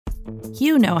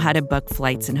You know how to book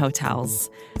flights and hotels.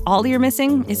 All you're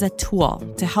missing is a tool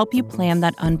to help you plan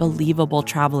that unbelievable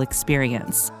travel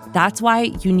experience. That's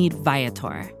why you need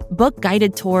Viator. Book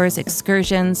guided tours,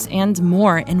 excursions, and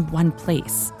more in one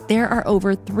place. There are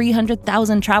over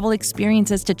 300,000 travel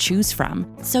experiences to choose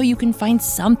from, so you can find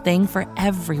something for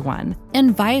everyone.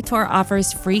 And Viator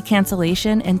offers free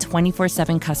cancellation and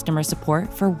 24/7 customer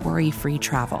support for worry-free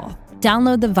travel.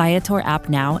 Download the Viator app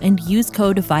now and use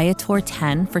code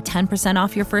Viator10 for 10%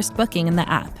 off your first booking in the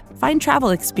app. Find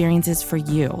travel experiences for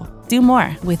you. Do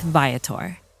more with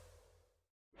Viator.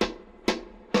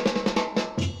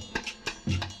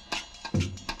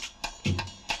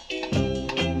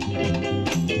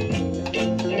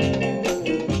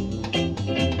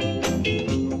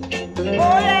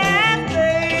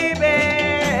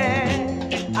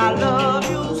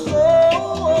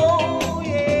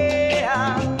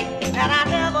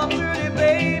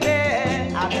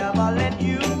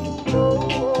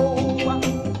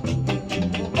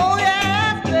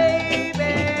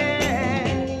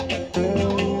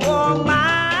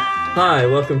 Hi,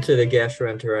 welcome to the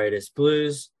Gastroenteritis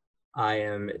Blues. I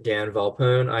am Dan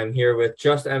Volpone. I'm here with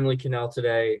just Emily Cannell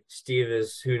today. Steve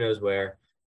is who knows where.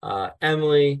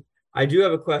 Emily, I do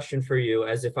have a question for you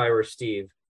as if I were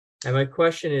Steve. And my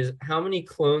question is, how many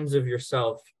clones of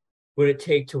yourself would it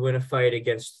take to win a fight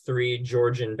against 3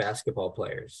 Georgian basketball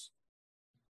players?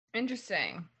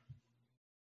 Interesting.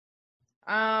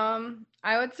 I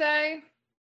would say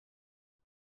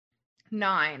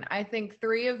 9. I think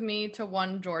 3 of me to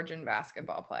 1 Georgian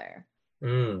basketball player.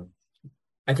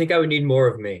 I think I would need more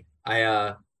of me.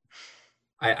 I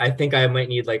think I might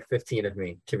need like 15 of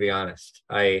me, to be honest.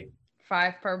 5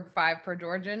 per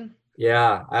Georgian.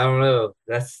 Yeah, I don't know.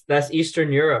 That's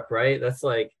Eastern Europe, right? That's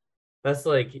like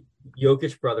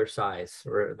Jokic brother size.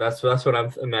 Or that's what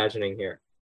I'm imagining here.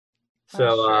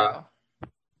 So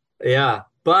yeah,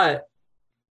 but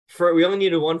we only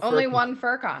needed one. Only one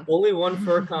Furkan. Only one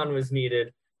Furkan was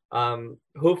needed.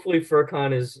 Hopefully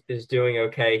Furkan is doing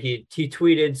okay. He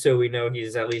tweeted, so we know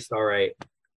he's at least all right.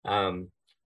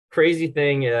 Crazy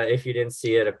thing, if you didn't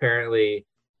see it, apparently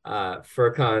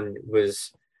Furkan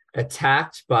was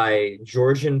attacked by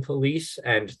Georgian police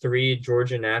and 3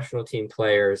 Georgian national team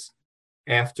players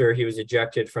after he was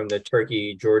ejected from the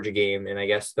Turkey-Georgia game, and I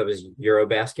guess that was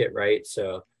Eurobasket, right?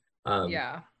 So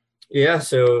yeah,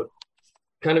 so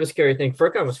kind of a scary thing.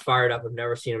 Furkan was fired up. I've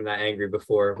never seen him that angry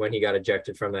before when he got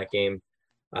ejected from that game.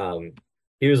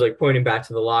 He was like pointing back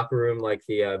to the locker room like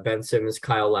the Ben Simmons,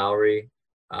 Kyle Lowry,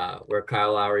 where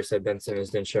Kyle Lowry said Ben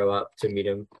Simmons didn't show up to meet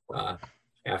him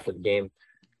after the game.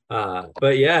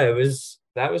 But yeah,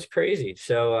 that was crazy.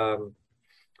 So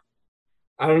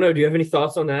I don't know. Do you have any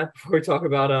thoughts on that before we talk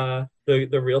about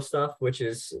the real stuff, which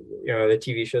is the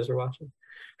TV shows we're watching?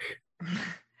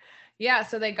 Yeah,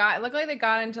 so it looked like they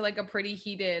got into like a pretty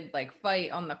heated like fight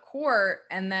on the court,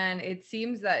 and then it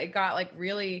seems that it got like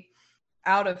really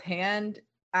out of hand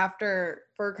after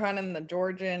Furkan and the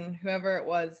Georgian, whoever it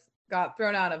was, got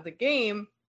thrown out of the game.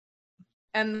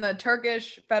 And the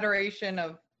Turkish Federation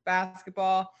of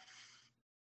Basketball,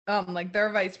 like their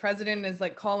vice president is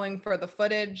like calling for the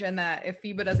footage, and that if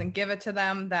FIBA doesn't give it to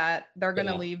them, that they're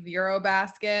gonna leave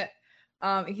Eurobasket.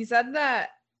 He said that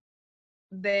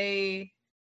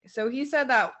he said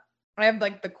that, I have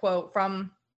like the quote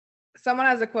from someone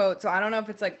has a quote, so I don't know if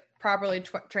it's like properly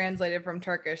translated from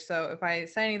Turkish. So if I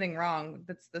say anything wrong,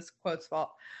 that's this quote's fault.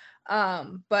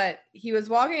 But he was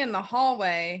walking in the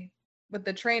hallway with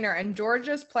the trainer, and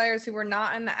Georgia's players who were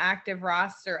not in the active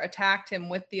roster attacked him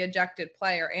with the ejected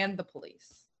player and the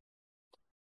police.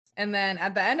 And then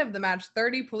at the end of the match,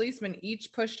 30 policemen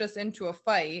each pushed us into a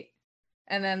fight.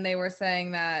 And then they were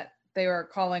saying that they were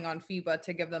calling on FIBA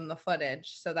to give them the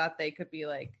footage so that they could be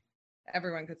like,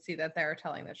 everyone could see that they were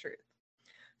telling the truth.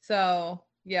 So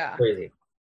yeah, crazy.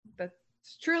 That's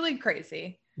truly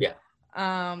crazy. Yeah.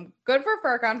 Good for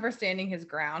Furkan for standing his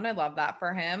ground. I love that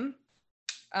for him.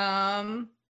 And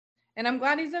I'm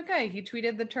glad he's okay. He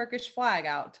tweeted the Turkish flag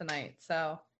out tonight.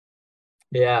 So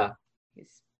yeah,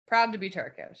 he's proud to be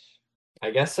Turkish.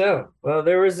 I guess so. Well,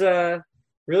 there was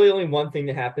really only one thing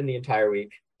that happened the entire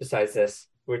week besides this,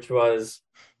 which was,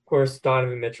 of course,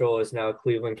 Donovan Mitchell is now a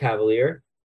Cleveland Cavalier.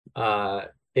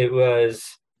 It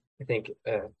was, I think,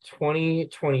 20,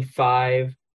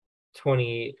 25,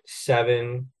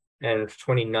 27, and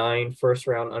 29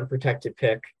 first-round unprotected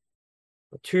pick,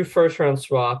 2 first-round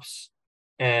swaps,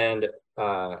 and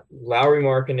Lauri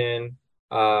Markkanen,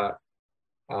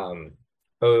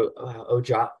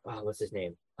 what's his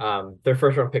name? Their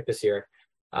first-round pick this year,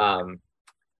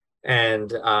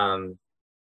 and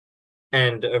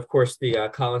of course the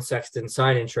Colin Sexton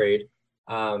sign and trade.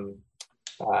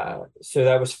 So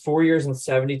that was 4 years and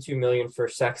 72 million for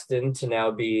Sexton to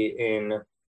now be in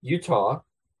Utah,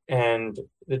 and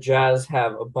the Jazz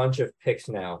have a bunch of picks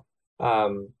now. I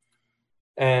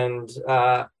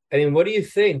mean, what do you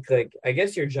think? Like, I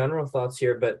guess your general thoughts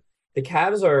here, but the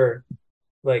Cavs are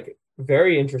like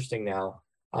very interesting now.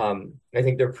 I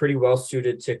think they're pretty well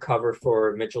suited to cover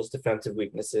for Mitchell's defensive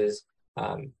weaknesses.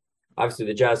 Obviously,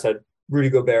 the Jazz had Rudy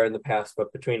Gobert in the past,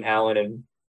 but between Allen and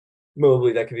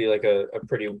Mobley, that could be like a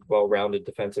pretty well-rounded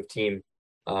defensive team.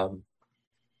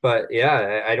 But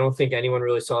yeah, I don't think anyone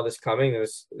really saw this coming.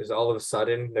 There's all of a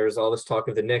sudden there was all this talk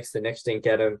of the Knicks. The Knicks didn't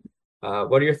get him.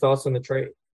 What are your thoughts on the trade?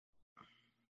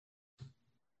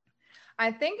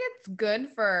 I think it's good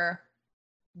for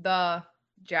the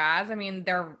Jazz. I mean,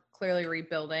 they're clearly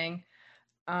rebuilding.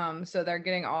 So they're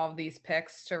getting all of these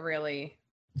picks to really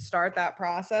start that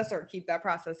process or keep that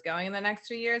process going in the next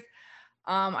few years.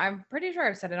 I'm pretty sure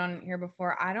I've said it on here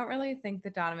before. I don't really think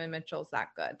that Donovan Mitchell's that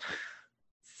good.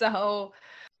 So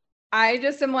I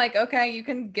just am like, okay, you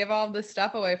can give all this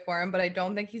stuff away for him, but I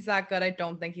don't think he's that good. I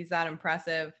don't think he's that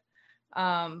impressive.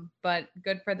 But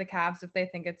good for the Cavs if they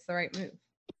think it's the right move.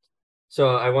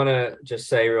 So I want to just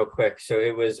say real quick. So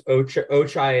it was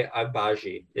Ochai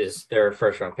Agbaji is their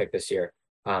first round pick this year.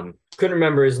 Couldn't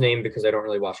remember his name because I don't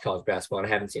really watch college basketball and I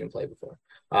haven't seen him play before.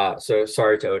 So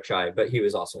sorry to Ochai, but he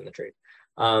was also in the trade.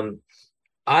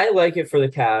 I like it for the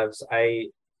Cavs. I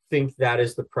think that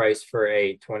is the price for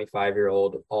a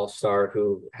 25-year-old all-star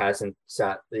who hasn't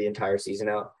sat the entire season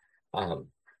out.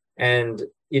 And,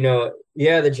 you know,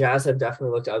 yeah, the Jazz have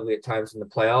definitely looked ugly at times in the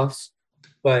playoffs,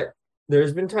 but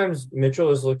there's been times Mitchell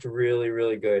has looked really,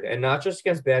 really good, and not just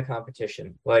against bad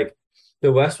competition. Like,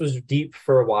 the West was deep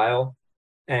for a while,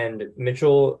 and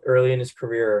Mitchell early in his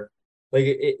career, like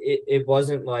it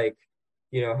wasn't like,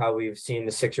 you know, how we've seen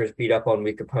the Sixers beat up on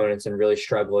weak opponents and really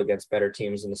struggle against better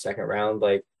teams in the second round.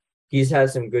 Like, he's had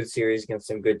some good series against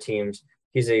some good teams.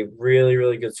 He's a really,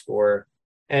 really good scorer.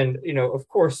 And, you know, of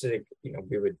course, you know,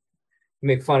 we would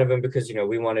make fun of him because, you know,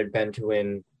 we wanted Ben to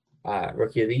win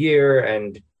Rookie of the Year,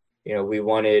 and, you know, we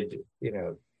wanted, you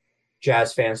know,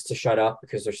 Jazz fans to shut up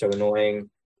because they're so annoying.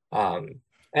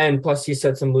 And plus he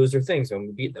said some loser things when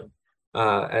we beat them.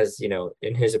 As, you know,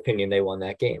 in his opinion, they won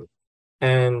that game.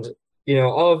 And, you know,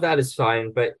 all of that is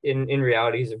fine, but in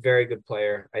reality, he's a very good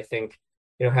player. I think,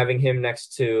 you know, having him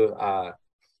next to,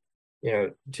 you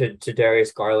know, to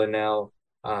Darius Garland now,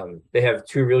 they have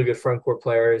two really good front court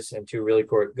players and two really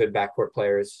good backcourt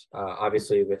players.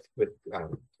 Obviously, with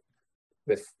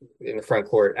in the front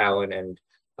court, Allen and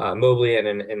Mobley, and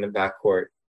in the backcourt,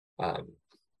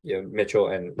 you know, Mitchell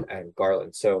and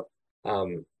Garland. So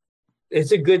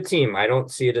it's a good team. I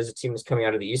don't see it as a team that's coming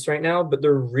out of the East right now, but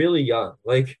they're really young.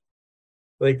 Like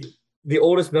the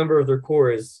oldest member of their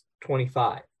core is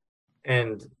 25,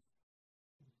 and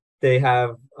they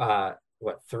have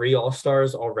 3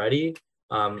 all-stars already.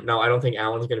 Now I don't think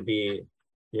Allen's going to be,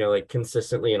 you know, like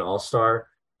consistently an all-star,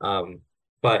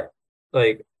 but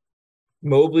like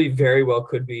Mobley very well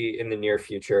could be in the near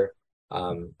future.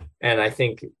 And I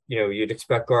think, you know, you'd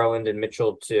expect Garland and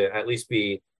Mitchell to at least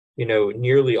be, you know,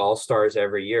 nearly all-stars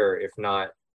every year, if not,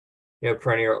 you know,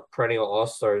 perennial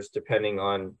all-stars, depending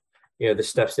on, you know, the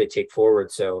steps they take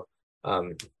forward. So I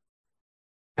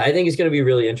think it's going to be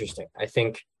really interesting. I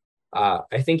think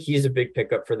he's a big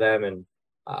pickup for them, and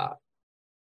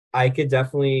I could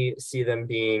definitely see them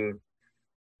being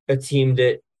a team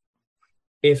that,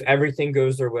 if everything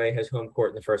goes their way, has home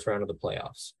court in the first round of the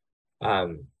playoffs.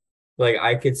 Like,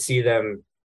 I could see them,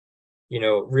 you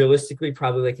know, realistically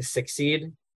probably like a 6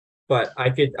 seed, but I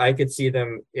could see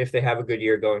them, if they have a good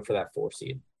year, going for that 4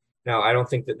 seed. Now, I don't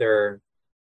think that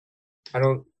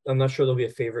I'm not sure they'll be a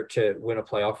favorite to win a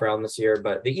playoff round this year,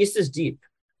 but the East is deep.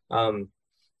 And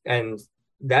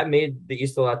that made the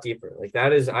East a lot deeper. Like,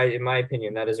 that is, in my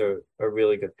opinion, that is a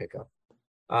really good pickup.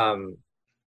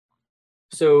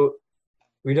 So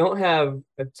we don't have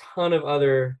a ton of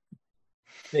other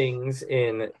things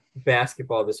in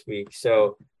basketball this week.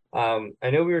 So I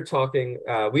know we were talking,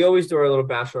 we always do our little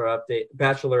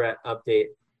bachelorette update.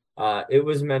 It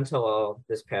was Mental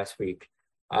this past week.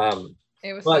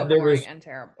 It was so boring and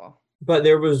terrible. But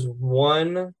there was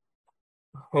one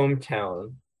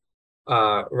hometown,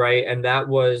 right? And that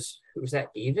was that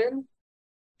Even?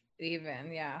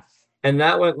 Even, yes. And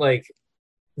that went like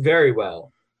very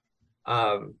well.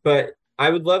 But I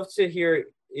would love to hear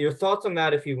your thoughts on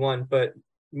that if you want, but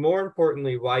more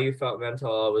importantly, why you felt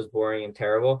Mental was boring and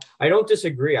terrible. I don't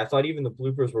disagree. I thought even the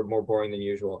bloopers were more boring than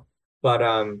usual. But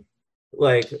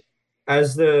like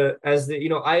as the you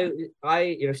know,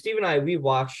 you know, Steve and I, we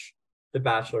watch the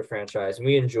Bachelor franchise and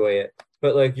we enjoy it.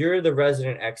 But like, you're the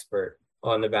resident expert.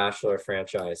 on the Bachelor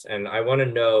franchise, and I want to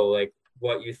know like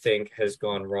what you think has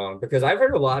gone wrong, because I've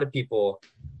heard a lot of people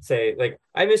say like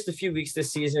I missed a few weeks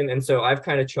this season, and so I've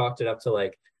kind of chalked it up to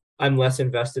like I'm less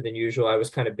invested than usual. I was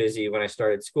kind of busy when I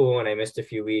started school and I missed a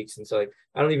few weeks, and so like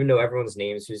I don't even know everyone's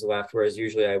names who's left, whereas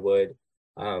usually I would.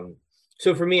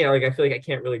 So for me, like I feel like I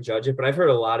can't really judge it, but I've heard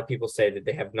a lot of people say that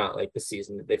they have not liked the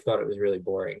season, that they thought it was really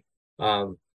boring.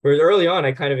 Whereas early on,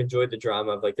 I kind of enjoyed the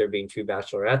drama of like there being two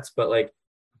bachelorettes, but like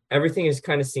everything has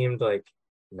kind of seemed like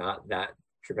not that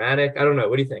dramatic. I don't know.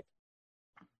 What do you think?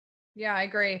 Yeah, I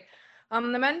agree. The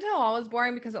men tell all was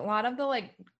boring because a lot of the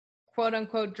like quote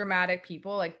unquote dramatic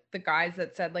people, like the guys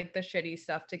that said like the shitty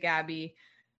stuff to Gabby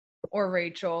or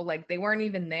Rachel, like they weren't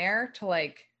even there to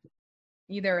like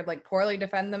either like poorly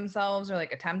defend themselves or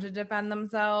like attempt to defend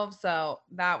themselves. So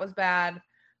that was bad.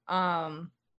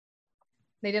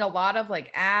 They did a lot of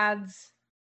like ads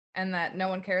and that no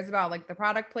one cares about, like the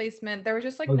product placement. There was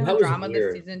just like no drama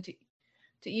this season to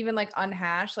even like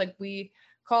unhash. Like we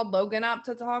called Logan up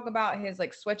to talk about his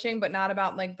like switching, but not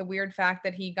about like the weird fact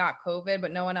that he got COVID,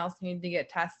 but no one else needed to get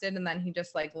tested. And then he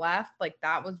just like left. Like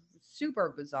that was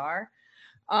super bizarre.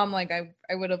 Like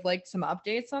I would have liked some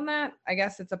updates on that. I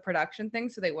guess it's a production thing,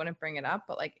 so they wouldn't bring it up,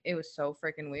 but like it was so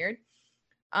freaking weird.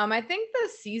 I think the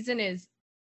season is,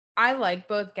 I like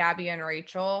both Gabby and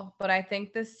Rachel, but I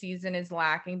think this season is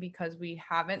lacking because we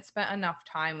haven't spent enough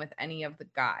time with any of the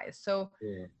guys. So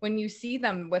when you see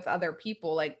them with other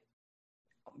people, like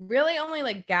really only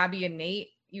like Gabby and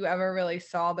Nate, you ever really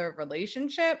saw their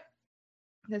relationship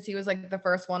because he was like the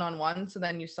first one-on-one. So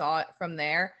then you saw it from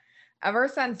there. Ever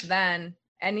since then,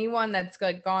 anyone that's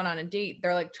like gone on a date,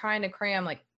 they're like trying to cram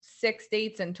like 6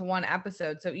 dates into one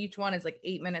episode. So each one is like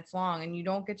 8 minutes long and you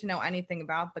don't get to know anything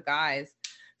about the guys.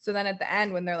 So then at the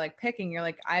end, when they're like picking, you're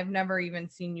like, I've never even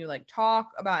seen you like talk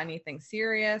about anything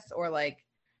serious or like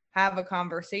have a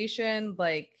conversation.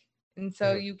 Like, and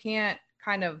so you can't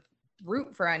kind of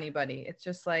root for anybody. It's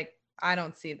just like, I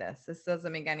don't see this. This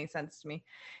doesn't make any sense to me.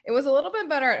 It was a little bit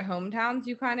better at Hometowns.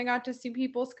 You kind of got to see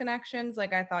people's connections.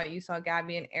 Like I thought you saw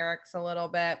Gabby and Eric's a little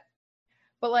bit.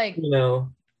 But like,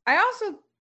 I also,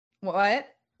 what?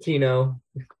 Tino.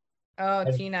 Oh,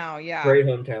 Tino, yeah. Great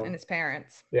hometown. And his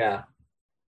parents. Yeah.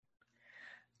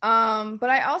 But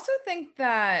I also think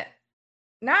that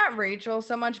not Rachel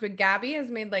so much, but Gabby has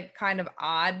made like kind of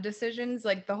odd decisions.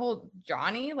 Like the whole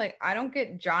Johnny, like I don't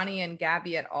get Johnny and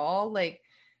Gabby at all. Like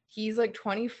he's like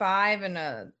 25 and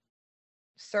a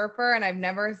surfer, and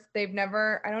they've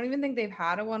never, I don't even think they've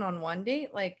had a one-on-one date.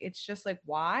 Like it's just like,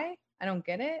 why? I don't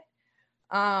get it.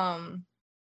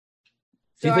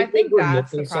 Do you think we're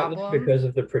missing something because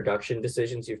of the production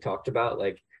decisions you've talked about?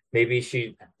 Like maybe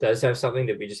she does have something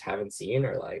that we just haven't seen,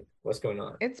 or like what's going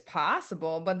on? It's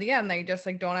possible, but again, they just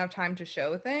like don't have time to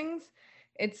show things.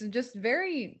 It's just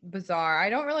very bizarre. I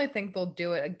don't really think they'll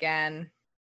do it again.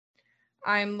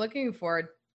 I'm looking forward.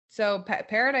 So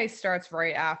Paradise starts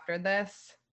right after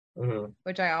this,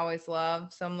 which I always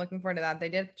love. So I'm looking forward to that. They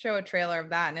did show a trailer of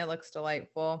that and it looks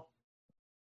delightful.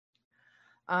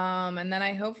 And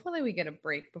then hopefully we get a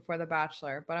break before The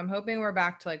Bachelor, but I'm hoping we're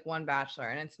back to like one Bachelor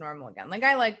and it's normal again. Like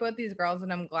I like both these girls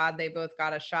and I'm glad they both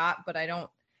got a shot, but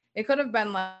it could have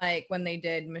been like when they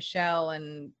did Michelle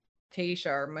and Tayshia,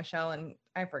 or Michelle and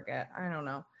I forget. I don't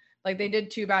know. Like they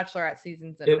did 2 Bachelorette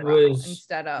seasons in a row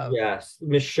instead of. Yes,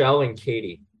 Michelle and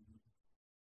Katie.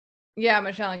 Yeah,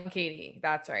 Michelle and Katie.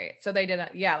 That's right. So they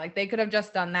didn't. Yeah, like they could have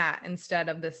just done that instead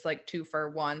of this like 2 for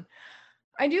 1.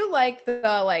 I do like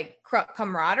the like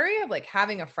camaraderie of like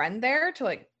having a friend there to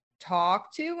like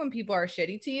talk to when people are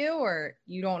shitty to you or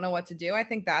you don't know what to do. I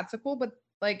think that's a cool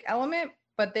element,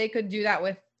 but they could do that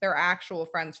with their actual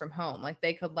friends from home. Like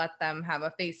they could let them have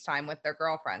a FaceTime with their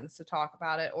girlfriends to talk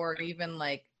about it, or even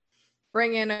like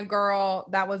bring in a girl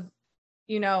that was,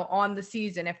 on the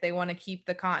season if they want to keep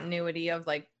the continuity of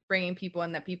like bringing people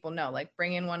in that people know, like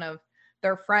bring in one of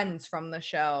their friends from the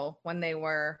show when they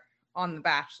were on The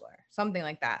Bachelor, something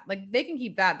like that. Like they can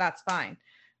keep that, that's fine.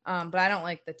 But I don't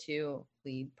like the 2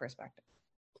 lead perspective.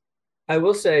 I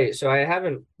will say, so I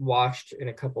haven't watched in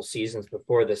a couple seasons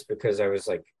before this because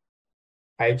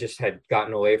I just had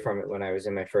gotten away from it when I was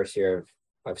in my first year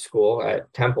of school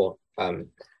at Temple.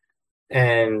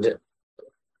 And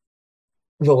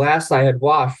the last I had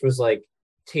watched was like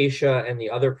Tayshia and the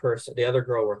other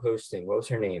girl were hosting. What was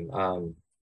her name?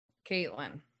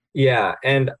 Caitlin. Yeah,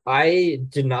 and I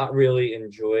did not really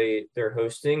enjoy their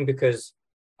hosting because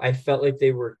I felt like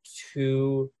they were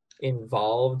too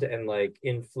involved and like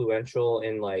influential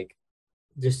in like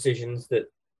decisions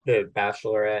that the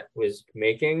Bachelorette was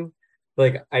making.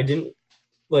 Like I didn't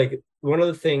like one of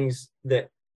the things that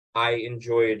I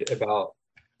enjoyed about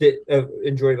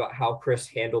enjoyed about how Chris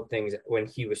handled things when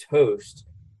he was host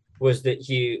was that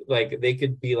he like they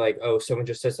could be like, oh, someone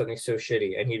just said something so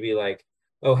shitty, and he'd be like,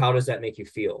 oh, how does that make you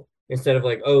feel? Instead of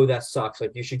like, oh, that sucks,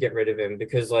 like you should get rid of him,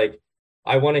 because like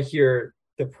I want to hear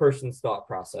the person's thought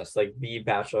process, like the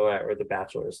bachelorette or the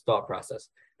bachelor's thought process.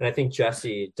 And I think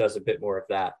Jesse does a bit more of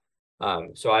that.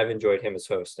 So I've enjoyed him as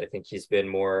host. I think he's been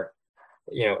more,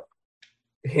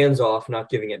 hands off, not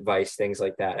giving advice, things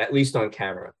like that, at least on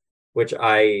camera, which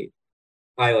I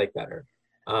like better.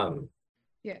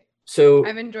 Yeah. So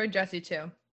I've enjoyed Jesse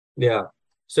too. Yeah.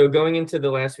 So going into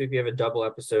the last week, we have a double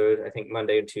episode, I think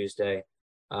Monday and Tuesday.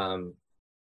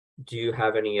 Do you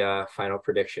have any final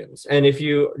predictions? And if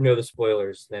you know the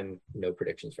spoilers, then no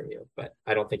predictions from you, but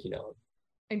I don't think you know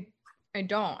them. I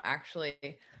don't actually.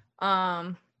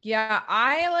 Yeah,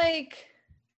 I like.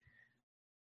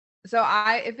 So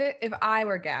if I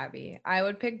were Gabby, I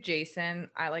would pick Jason.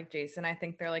 I like Jason. I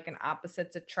think they're like an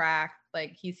opposites attract.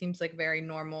 Like he seems like very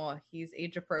normal. He's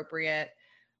age appropriate.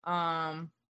 I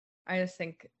just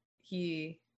think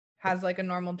he has like a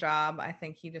normal job. I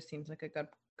think he just seems like a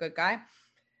good guy.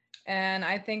 And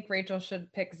I think Rachel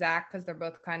should pick Zach because they're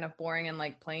both kind of boring and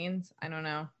like planes. I don't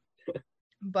know.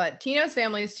 But Tino's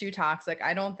family is too toxic.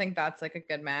 I don't think that's like a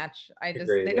good match.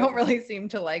 They don't really seem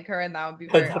to like her, and that would be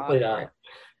very awkward. Not.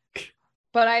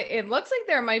 But it looks like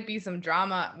there might be some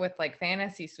drama with like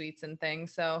fantasy suites and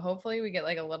things. So hopefully we get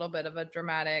like a little bit of a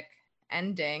dramatic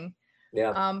ending.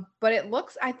 Yeah. But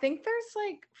I think there's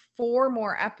like 4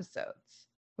 more episodes,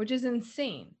 which is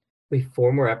insane. Wait,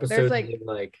 4 more episodes? There's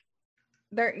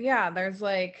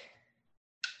like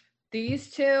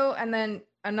these 2 and then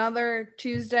another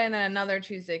Tuesday and then another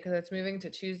Tuesday because it's moving to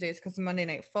Tuesdays because of Monday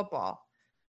Night Football.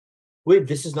 Wait,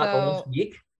 this is not the last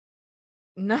week?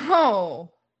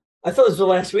 No. I thought it was the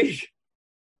last week.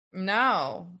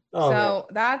 No. Oh, so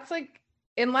man. That's like,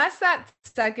 unless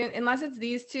it's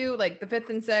these 2, like the 5th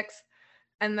and 6th,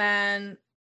 and then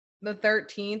the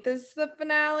 13th is the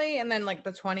finale, and then like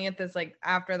the 20th is like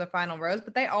after the final rose,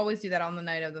 but they always do that on the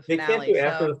night of the finale. They can't do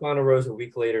after the final rose a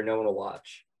week later, no one will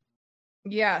watch.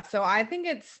 Yeah, so I think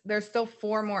there's still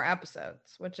 4 more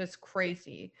episodes, which is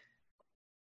crazy.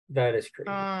 That is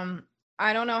crazy.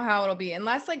 I don't know how it'll be,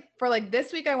 unless like for like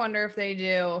this week, I wonder if they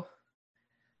do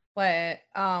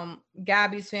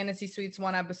Gabby's Fantasy Suites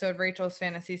 1 episode, Rachel's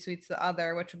Fantasy Suites the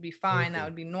other, which would be fine. Mm-hmm. That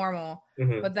would be normal.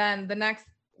 Mm-hmm. But then the next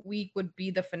week would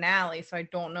be the finale, so I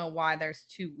don't know why there's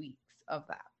 2 weeks of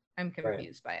that. I'm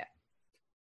confused by it.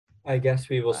 I guess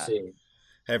we will see.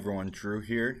 Hey everyone, Drew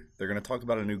here. They're going to talk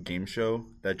about a new game show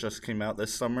that just came out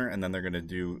this summer, and then they're going to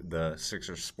do the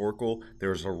Sixers Sporkle.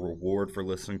 There's a reward for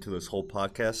listening to this whole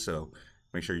podcast, so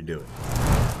make sure you do it.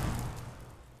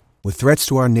 With threats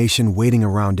to our nation waiting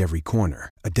around every corner,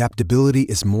 adaptability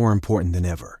is more important than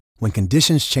ever. When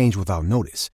conditions change without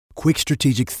notice, quick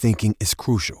strategic thinking is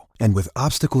crucial. And with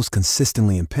obstacles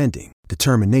consistently impending,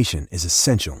 determination is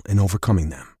essential in overcoming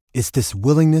them. It's this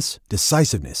willingness,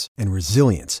 decisiveness, and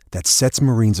resilience that sets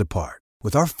Marines apart.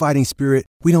 With our fighting spirit,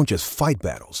 we don't just fight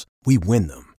battles, we win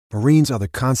them. Marines are the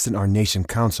constant our nation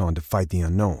counts on to fight the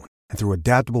unknown. And through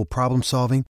adaptable problem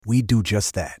solving, we do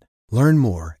just that. Learn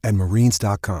more at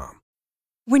marines.com.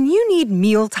 When you need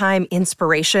mealtime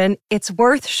inspiration, it's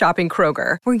worth shopping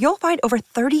Kroger, where you'll find over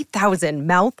 30,000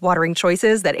 mouth-watering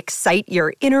choices that excite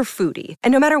your inner foodie.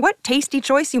 And no matter what tasty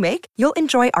choice you make, you'll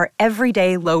enjoy our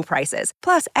everyday low prices,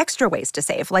 plus extra ways to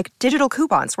save, like digital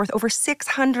coupons worth over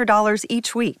 $600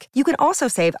 each week. You can also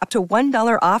save up to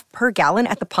 $1 off per gallon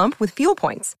at the pump with fuel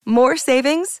points. More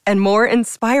savings and more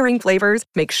inspiring flavors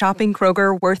make shopping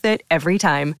Kroger worth it every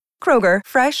time. Kroger,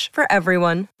 fresh for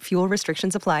everyone. Fuel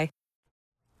restrictions apply.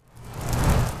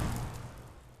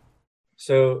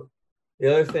 So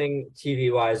the other thing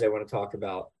TV-wise I want to talk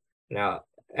about, now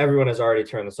everyone has already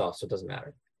turned this off, so it doesn't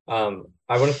matter.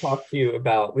 I want to talk to you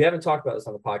about, we haven't talked about this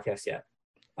on the podcast yet.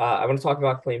 I want to talk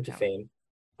about Claim to Fame.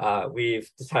 We've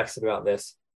texted about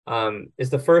this.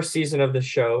 It's the first season of the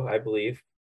show, I believe.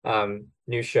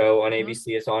 New show on ABC.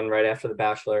 It's on right after The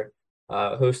Bachelor.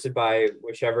 Hosted by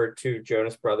whichever 2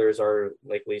 Jonas brothers are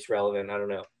like least relevant. I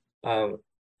don't know.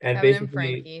 And Kevin and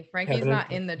Frankie. Frankie's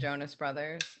not in the Jonas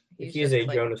Brothers. He's a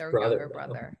like Jonas brother.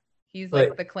 He's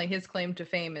like his claim to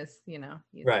fame is,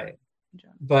 he's right.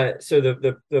 But so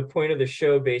the point of the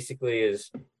show basically is,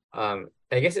 I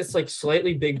guess it's like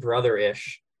slightly Big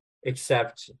Brother-ish,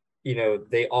 except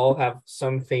they all have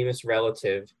some famous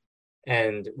relative,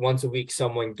 and once a week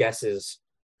someone guesses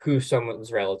who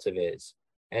someone's relative is,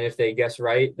 and if they guess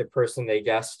right, the person they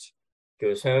guessed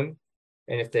goes home,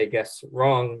 and if they guess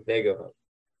wrong, they go home.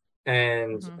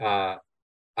 And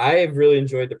I really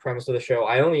enjoyed the premise of the show.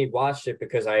 I only watched it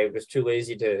because I was too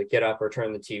lazy to get up or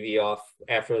turn the TV off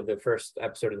after the first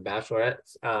episode of The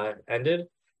Bachelorette ended.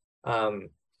 Um,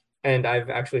 and I've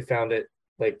actually found it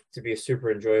like to be a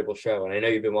super enjoyable show. And I know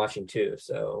you've been watching too.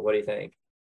 So what do you think?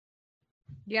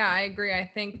 Yeah, I agree. I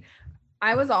think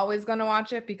I was always going to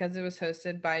watch it because it was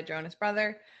hosted by Jonas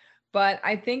Brother, but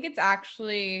I think it's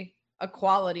actually a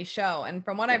quality show. And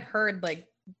from what I've heard, like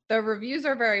the reviews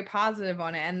are very positive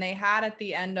on it. And they had at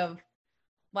the end of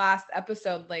last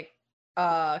episode, like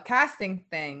a casting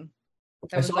thing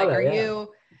that was like, are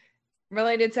you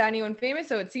related to anyone famous?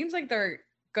 So it seems like they're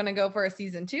going to go for a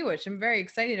season 2, which I'm very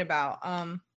excited about.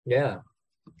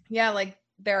 Yeah, like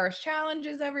there are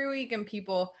challenges every week and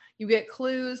you get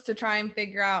clues to try and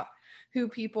figure out who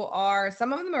people are.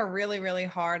 Some of them are really, really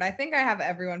hard. I think I have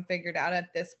everyone figured out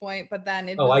at this point, but then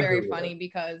it was very funny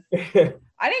because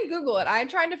I didn't Google it. I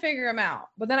tried to figure them out,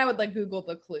 but then I would like Google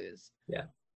the clues. Yeah.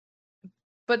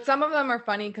 But some of them are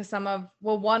funny because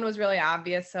one was really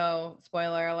obvious. So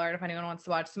spoiler alert, if anyone wants to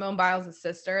watch, Simone Biles'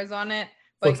 sister is on it.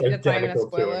 But it's not even a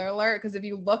spoiler alert because if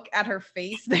you look at her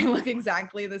face, they look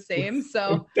exactly the same.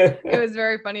 So it was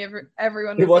very funny.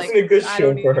 Everyone was like, it wasn't a good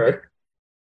show for her.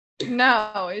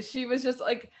 No, she was just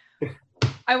like,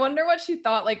 I wonder what she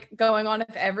thought like going on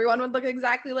if everyone would look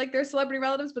exactly like their celebrity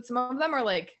relatives. But some of them are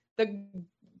like the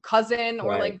cousin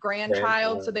or like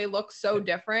grandchild, so they look so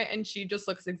different, and she just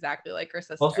looks exactly like her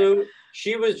sister. Also,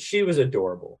 she was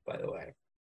adorable, by the way.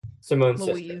 Simone's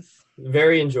Louise. sister.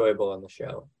 Very enjoyable on the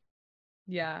show.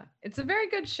 Yeah, it's a very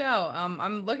good show.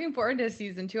 I'm looking forward to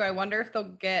season 2. I wonder if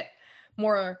they'll get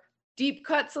more deep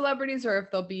cut celebrities or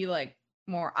if they'll be like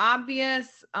more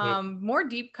obvious. More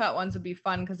deep cut ones would be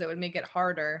fun because it would make it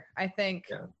harder. I think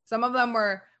some of them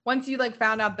were, once you like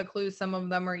found out the clues, some of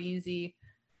them were easy.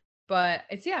 But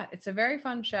it's a very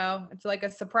fun show. It's like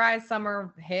a surprise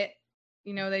summer hit.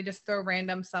 You know, they just throw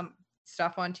random some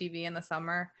stuff on TV in the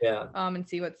summer. And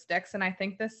see what sticks. And I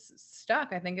think this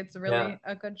stuck. I think it's really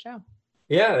a good show.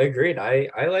 Yeah, agreed.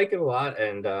 I like it a lot,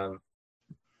 and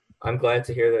I'm glad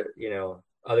to hear that, you know,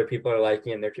 other people are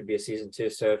liking it and there could be a season 2.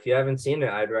 So if you haven't seen it,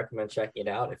 I'd recommend checking it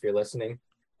out if you're listening,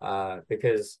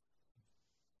 because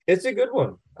it's a good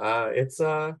one. It's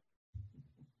been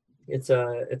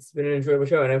an enjoyable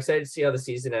show, and I'm excited to see how the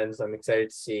season ends. I'm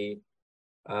excited to see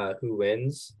who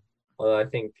wins. Although I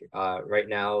think right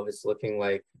now it's looking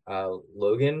like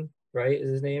Logan, right, is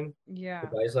his name? Yeah.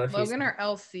 Logan or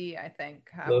LC, I think.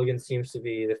 Logan seems to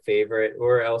be the favorite,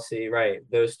 or LC, right?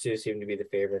 Those two seem to be the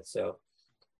favorites. So,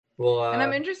 and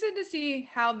I'm interested to see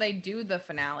how they do the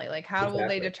finale. Like, how will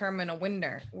they determine a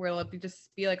winner? Will it just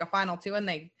be like a final 2 and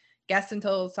they guess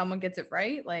until someone gets it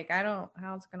right? Like, I don't know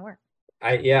how it's gonna work.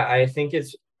 I think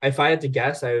it's, if I had to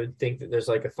guess, I would think that there's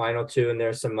like a final 2 and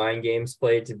there's some mind games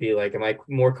played to be like, am I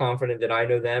more confident that I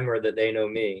know them or that they know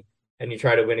me? And you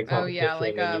try to win a competition. Oh yeah,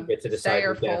 like and you get to decide stay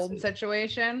or fold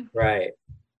situation. Right.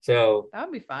 So that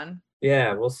would be fun.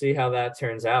 Yeah, we'll see how that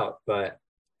turns out. But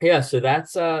yeah, so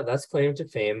that's Claim to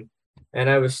Fame. And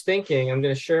I was thinking, I'm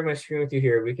gonna share my screen with you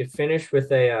here. We could finish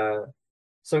with a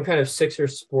some kind of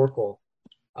Sixers Sporkle.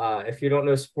 If you don't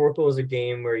know, Sporkle is a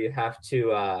game where you have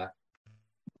to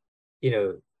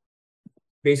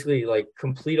basically like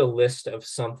complete a list of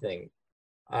something.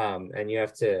 And you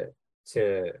have to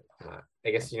I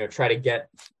guess, try to get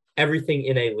everything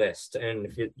in a list. And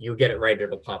if you get it right,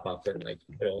 it'll pop up and like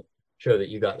it'll show that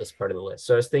you got this part of the list.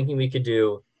 So I was thinking we could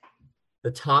do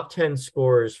the top 10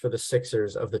 scores for the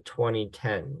Sixers of the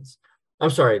 2010s.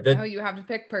 I'm sorry. You have to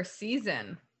pick per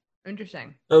season.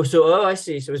 Interesting. Oh, I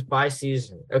see. So it's by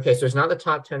season. Okay, so it's not the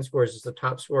top 10 scores, it's the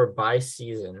top score by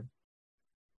season.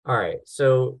 All right,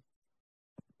 so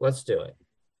let's do it.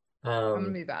 I'm gonna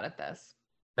be bad at this.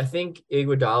 I think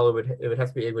Iguodala would have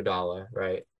to be Iguodala,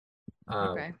 right?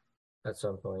 Okay. At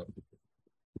some point.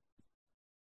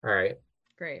 All right.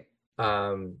 Great.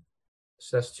 So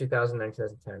that's 2009,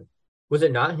 2010. Was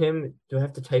it not him? Do I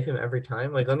have to type him every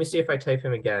time? Like, let me see if I type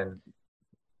him again.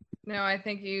 No, I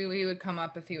think he would come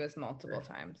up if he was multiple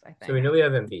times, I think. So we know we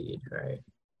have Embiid, right?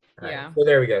 Yeah. So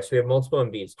there we go. So we have multiple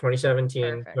Embiids,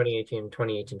 2017, Perfect. 2018,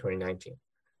 2018, 2019.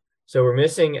 So we're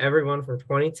missing everyone from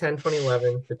 2010,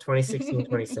 2011 to 2016,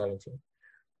 2017.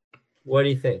 What do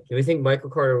you think? Do we think Michael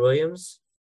Carter Williams?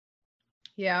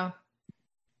 Yeah.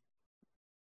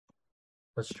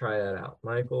 Let's try that out.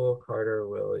 Michael Carter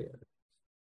Williams.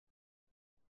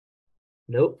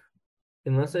 Nope.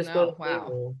 Unless I spelled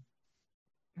wow.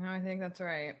 No, I think that's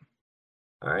right.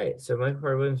 All right. So Michael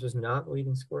Carter Williams was not the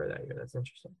leading scorer that year. That's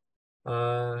interesting.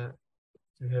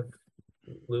 We have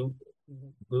Lou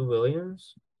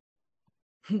Williams.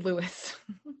 Lewis.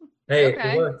 Hey,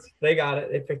 okay. It worked. They got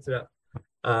it. They picked it up.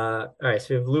 All right,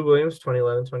 so we have Lou Williams,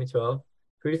 2011, 2012.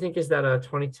 Who do you think is that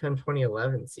 2010,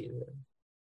 2011 season?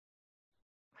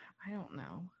 I don't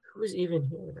know. Who was even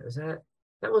here?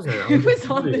 That wasn't an Who was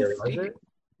on Andre this Blue year, was team? it?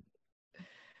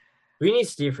 We need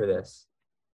Steve for this.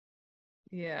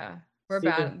 Yeah. We're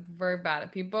Steven. bad. We're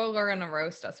bad. People are gonna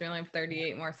roast us. We only have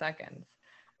 38 more seconds.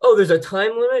 Oh, there's a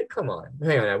time limit? Come on.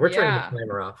 Hang on now. We're turning Yeah. the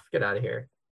timer off. Get out of here.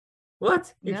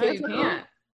 What? No, can't you turn it can't. off?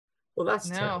 Well, that's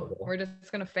No, terrible. we're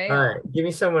just gonna fail. All right, give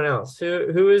me someone else.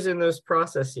 Who is in those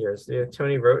process years? Do you have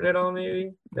Tony Roten at all,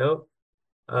 maybe? Nope.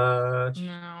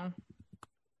 No.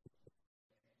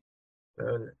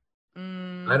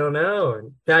 I don't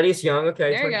know. Thaddeus Young.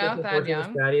 Okay. There you go, 2014 Thad is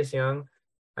Young. Thaddeus Young.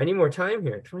 I need more time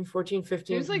here. 2014,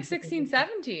 15. It was like 16,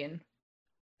 17.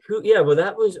 Who? Yeah, well,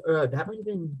 that might have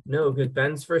been no, because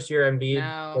Ben's first year, Embiid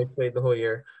No. played the whole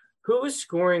year. Who was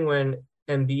scoring when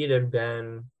Embiid and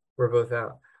Ben were both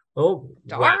out? Oh,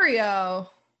 wow. Dario.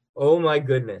 Oh my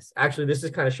goodness. Actually, this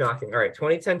is kind of shocking. All right,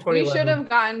 2010, We 2011. should have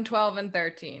gotten 12 and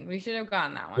 13. We should have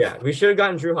gotten that one. Yeah, we should have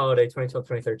gotten Drew Holiday 2012,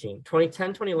 2013.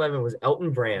 2010, 2011 was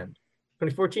Elton Brand.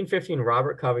 2014, 15,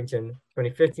 Robert Covington.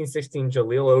 2015, 16,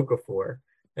 Jahlil Okafor.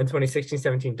 And 2016,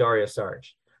 17, Dario Saric.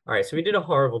 All right, so we did a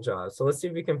horrible job. So let's see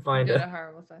if we can We find did a. a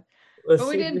horrible side. Let's But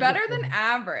we see if did can better than find-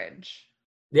 average.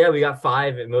 Yeah, we got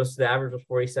 5, and most of the average was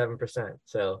 47%.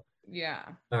 So, Yeah.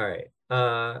 all right.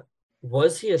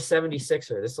 Was he a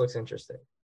 76er? This looks interesting.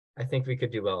 I think we could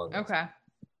do well on this. Okay.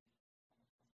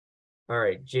 All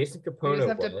right, Jason We Capono just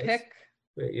have to was. pick.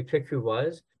 Wait, you pick who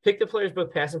was? Pick the players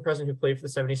both past and present who played for the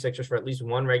 76ers for at least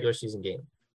one regular season game.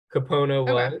 Capono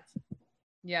Okay. was.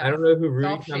 Yeah. I don't know who Rudy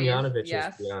Dolph Shaves, Tomjanovich is,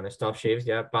 yes. to be honest. Dolph Shaves,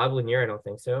 yeah. Bob Lanier, I don't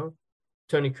think so.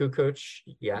 Tony Kukoc,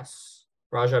 yes.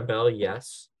 Raja Bell,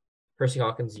 yes. Percy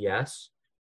Hawkins, yes.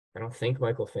 I don't think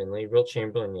Michael Finley. Wilt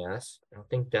Chamberlain, yes. I don't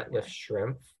think Detlef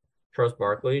Schrempf. Charles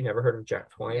Barkley, never heard of Jack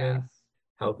Twyman. Yes.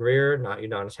 Hal Greer, not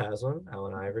Udonis Haslem.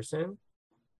 Allen Iverson.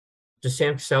 Does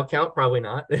Sam Cassell count? Probably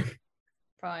not.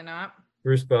 Probably not.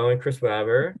 Bruce Bowen, Chris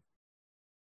Webber,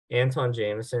 Anton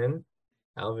Jameson,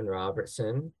 Alvin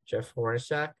Robertson, Jeff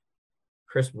Hornacek,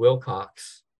 Chris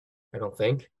Wilcox. I don't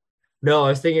think. No, I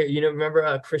was thinking,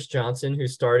 remember Chris Johnson, who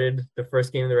started the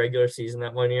first game of the regular season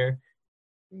that one year?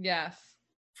 Yes.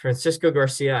 Francisco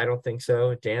Garcia, I don't think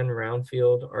so. Dan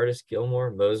Roundfield, Artis Gilmore,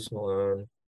 Moses Malone,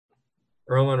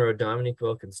 Earl Monroe, Dominique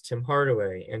Wilkins, Tim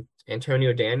Hardaway, and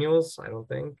Antonio Daniels. I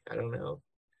don't know.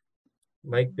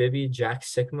 Mike Bibby, Jack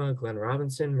Sikma, Glenn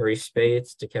Robinson, Maurice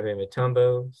Spates, Dikembe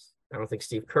Mutombo. I don't think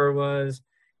Steve Kerr was.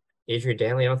 Adrian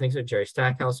Danley, I don't think so. Jerry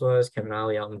Stackhouse was. Kevin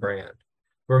Ollie, Elton Brand.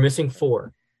 We're missing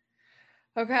 4.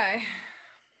 Okay.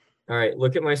 All right,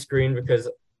 look at my screen because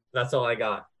that's all I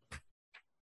got.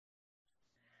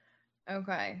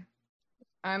 Okay.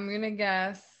 I'm going to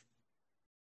guess.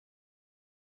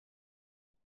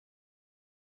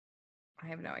 I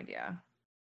have no idea.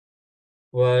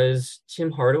 Was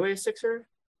Tim Hardaway a Sixer?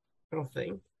 I don't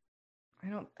think. I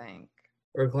don't think.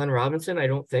 Or Glenn Robinson? I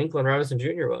don't think. Glenn Robinson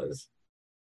Jr. was.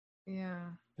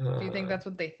 Yeah. Do you think that's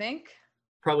what they think?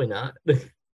 Probably not. But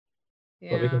we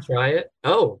Yeah. can try it.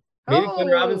 Oh, maybe Glenn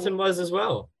Oh. Robinson was as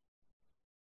well.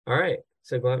 All right.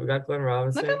 So we got Glenn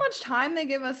Robinson. Look how much time they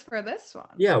give us for this one.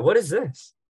 Yeah, what is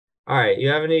this? All right. You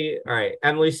have any? All right.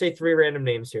 Emily, say 3 random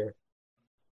names here.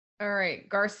 All right.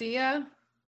 Garcia,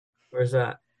 Where's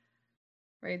that?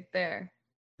 right there.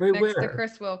 Right Next where? to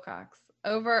Chris Wilcox.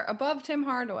 Above Tim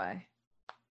Hardaway.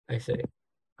 I see.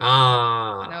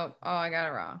 Ah. Nope. Oh, I got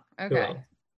it wrong. Who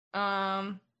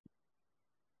Okay.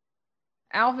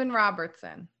 Alvin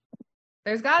Robertson.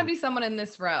 There's got to be someone in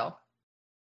this row.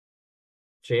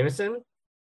 Jameson?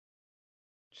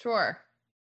 Sure.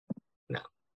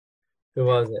 Who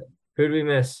was it? Who did we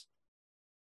miss?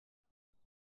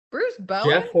 Bruce Bowen.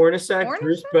 Jeff Hornacek,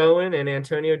 Bruce Hornacek? Bowen, and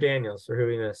Antonio Daniels. For who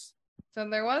we missed? So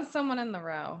there was someone in the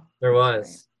row. There That's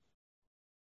was.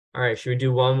 All right. Should we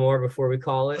do one more before we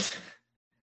call it?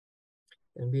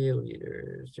 NBA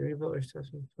leaders. Jimmy Butler,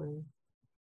 2020.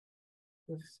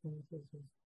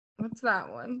 What's that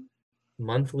one?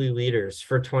 Monthly leaders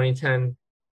for 2010,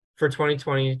 for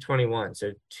 2020, 21.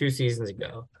 So 2 seasons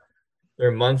ago.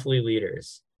 They're monthly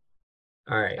leaders.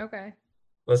 All right. Okay.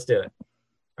 Let's do it.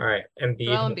 All right. Embiid.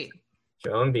 Joel Embiid.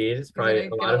 Joel Embiid is We're probably gonna a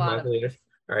get lot of monthly leaders. these.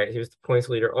 All right. He was the points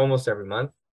leader almost every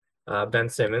month. Ben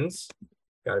Simmons.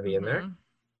 Got to be in there.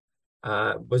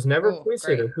 Mhm. Was never Oh, points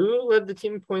great. leader. Who led the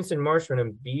team in points in March when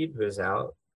Embiid was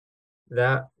out?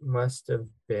 That must have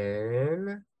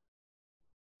been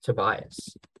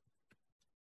Tobias.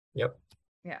 Yep.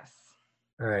 Yes.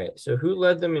 All right. So who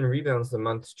led them in rebounds the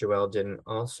months Joel didn't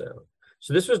also?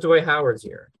 So this was Dwight Howard's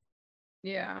year.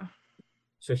 Yeah.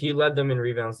 So he led them in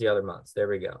rebounds the other months. There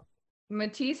we go.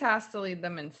 Matisse has to lead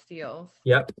them in steals.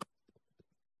 Yep.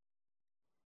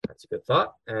 That's a good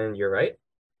thought. And you're right.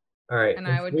 All right. And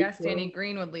I would guess Danny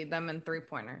Green would lead them in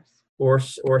 3-pointers. Or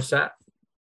Seth.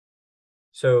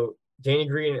 So Danny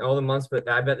Green all the months, but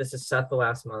I bet this is Seth the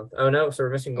last month. Oh no, so we're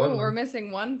missing one. Oh, we're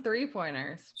missing 1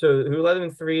 3-pointers. So who led them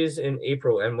in threes in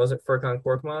April? And was it Furkan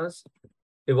Korkmaz?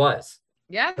 It was.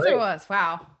 Yes, Right. it was.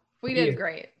 Wow. We did Easy.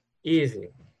 great. Easy.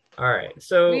 All right.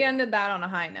 So We ended that on a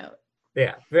high note.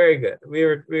 yeah, very good. We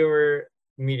were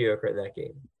mediocre at that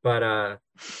game. But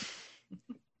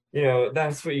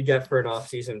that's what you get for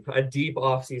a deep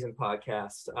off-season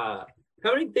podcast.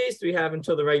 How many days do we have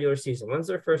until the regular season? When's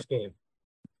their first game?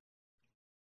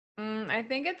 I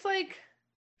think it's like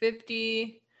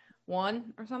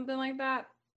 51 or something like that.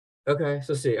 Okay,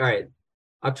 so see. All right.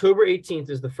 October 18th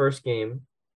is the first game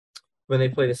when they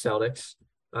play the Celtics.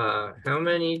 How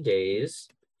many days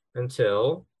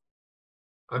until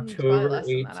Probably October less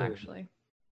than 18th? that, actually.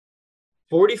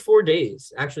 44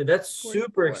 days. Actually, that's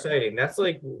super 44. exciting. That's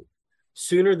like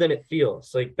sooner than it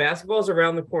feels. Like basketball's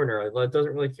around the corner. Like, it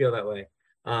doesn't really feel that way.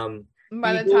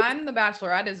 By the Eagles- time the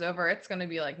Bachelorette is over, it's going to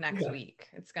be like next Yeah. week.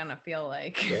 It's going to feel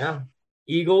like. Yeah.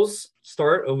 Eagles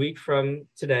start a week from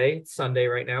today. It's Sunday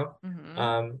right now.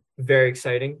 Mhm. Very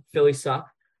exciting. Philly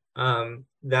suck.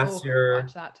 That's Oh, your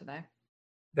watch that today.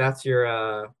 that's your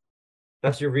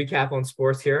recap on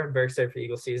sports here. I'm very excited for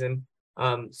Eagles season.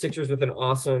 Sixers with an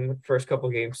awesome first couple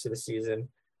games to the season.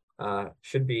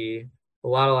 Should be a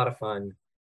lot of fun,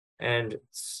 and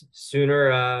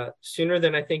sooner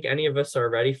than I think any of us are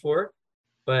ready for.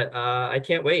 But I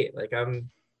can't wait. Like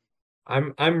I'm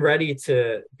ready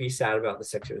to be sad about the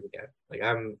Sixers again. Like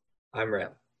I'm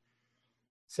ready.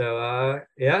 So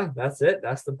yeah, that's it.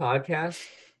 That's the podcast.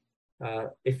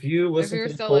 If you If listen you're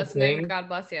to the still whole listening, thing, God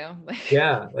bless you.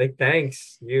 yeah, like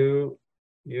thanks. You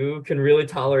can really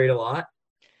tolerate a lot.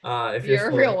 If You're a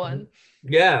still real listening. one.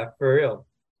 Yeah, for real.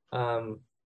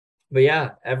 But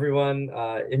yeah, everyone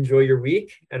enjoy your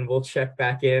week, and we'll check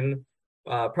back in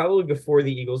probably before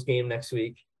the Eagles game next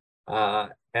week.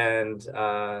 And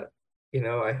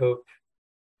I hope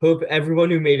everyone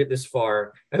who made it this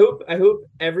far. I hope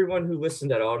everyone who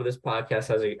listened at all to this podcast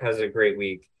has a great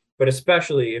week. But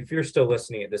especially if you're still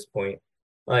listening at this point,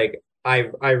 like I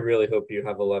really hope you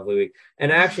have a lovely week.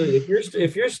 And actually,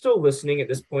 if you're still listening at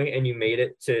this point and you made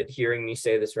it to hearing me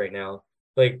say this right now,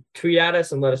 like tweet at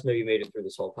us and let us know you made it through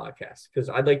this whole podcast, because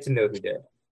I'd like to know who did.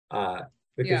 Because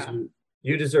Yeah.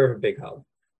 you deserve a big hug.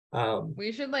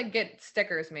 We should like get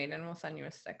stickers made and we'll send you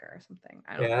a sticker or something.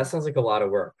 I don't Yeah, know. that sounds like a lot of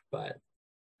work, but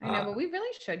I know, but we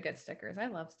really should get stickers. I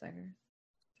love stickers.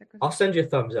 I'll send you a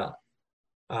thumbs up.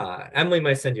 Emily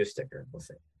might send you a sticker. We'll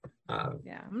see.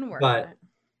 Yeah, I'm gonna work but- on it.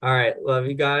 All right, love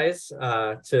you guys.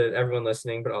 To everyone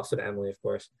listening, but also to Emily, of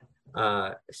course.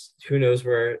 Who knows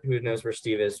where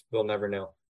Steve is? We'll never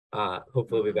know.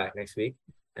 Hopefully we'll be back next week.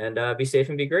 And be safe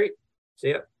and be great. See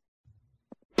ya.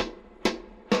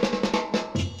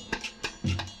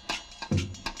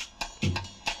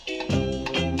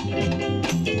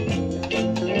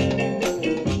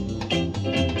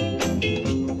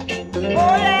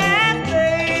 Oh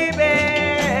yeah, baby,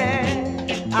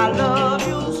 I love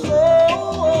you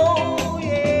so,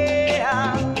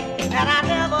 yeah, and I